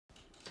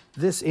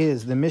This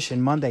is the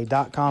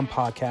MissionMonday.com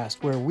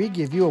podcast, where we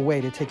give you a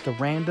way to take the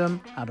random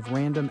out of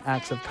random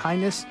acts of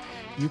kindness.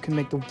 You can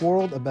make the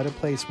world a better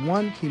place,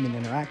 one human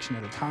interaction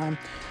at a time.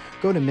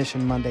 Go to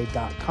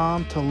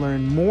MissionMonday.com to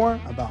learn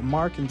more about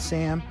Mark and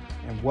Sam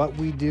and what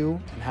we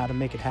do and how to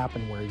make it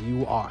happen where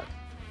you are.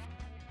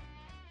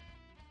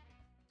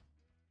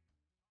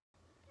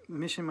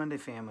 Mission Monday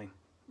family,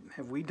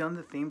 have we done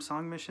the theme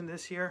song mission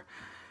this year?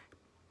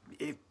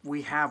 If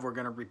we have, we're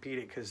going to repeat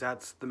it because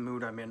that's the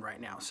mood I'm in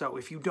right now. So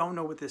if you don't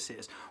know what this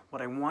is,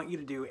 what I want you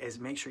to do is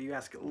make sure you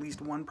ask at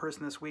least one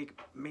person this week,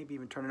 maybe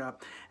even turn it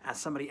up,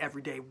 ask somebody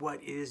every day,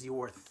 what is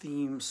your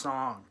theme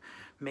song?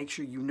 Make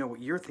sure you know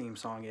what your theme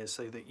song is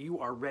so that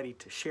you are ready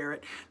to share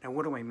it. Now,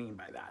 what do I mean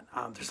by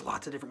that? There's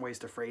lots of different ways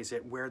to phrase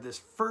it. Where this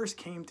first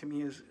came to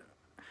me is,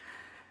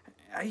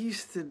 I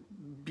used to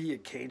be a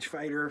cage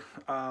fighter.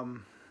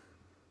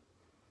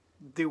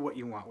 Do what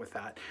you want with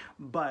that.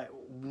 But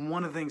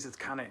one of the things that's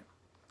kind of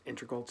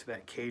integral to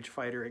that cage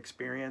fighter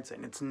experience,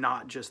 and it's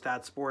not just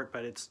that sport,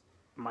 but it's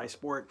my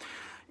sport,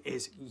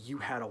 is you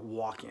had a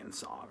walk-in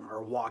song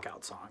or a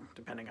walkout song,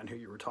 depending on who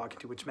you were talking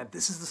to, which meant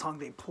this is the song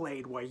they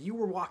played while you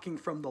were walking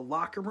from the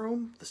locker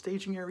room, the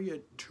staging area,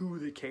 to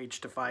the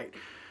cage to fight.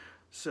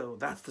 So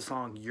that's the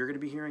song you're going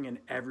to be hearing, and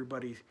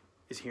everybody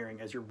is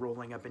hearing as you're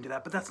rolling up into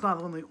that. But that's not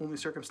the only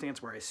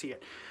circumstance where I see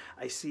it.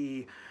 I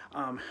see,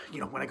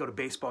 when I go to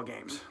baseball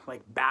games,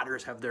 like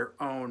batters have their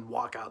own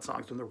walkout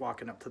songs when they're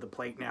walking up to the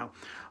plate now.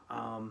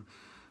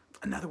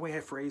 Another way I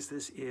phrase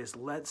this is,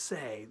 let's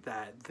say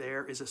that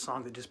there is a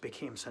song that just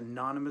became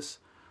synonymous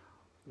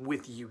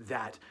with you,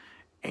 that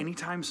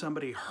anytime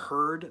somebody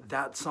heard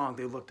that song,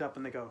 they looked up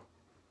and they go,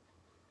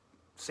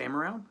 Sam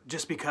around?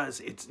 Just because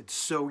it's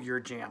so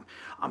your jam.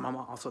 I'm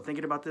also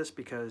thinking about this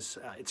because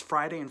it's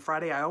Friday, and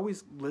Friday I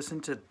always listen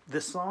to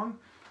this song.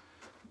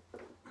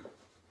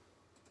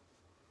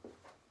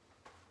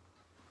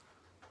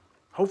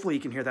 Hopefully you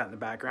can hear that in the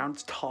background.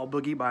 It's Tall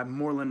Boogie by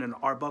Moreland and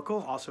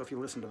Arbuckle. Also, if you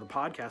listen to the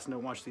podcast and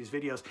don't watch these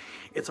videos,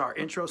 it's our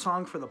intro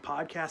song for the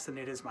podcast, and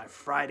it is my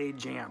Friday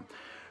jam.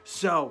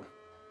 So,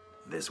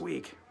 this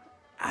week,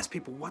 ask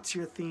people, what's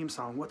your theme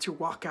song? What's your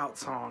walkout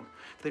song?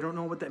 If they don't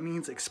know what that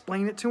means,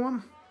 explain it to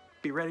them.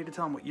 Be ready to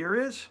tell them what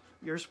yours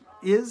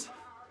is.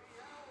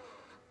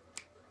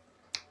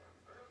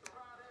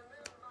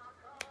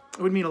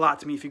 It would mean a lot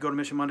to me if you go to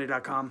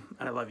missionmonday.com,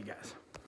 and I love you guys.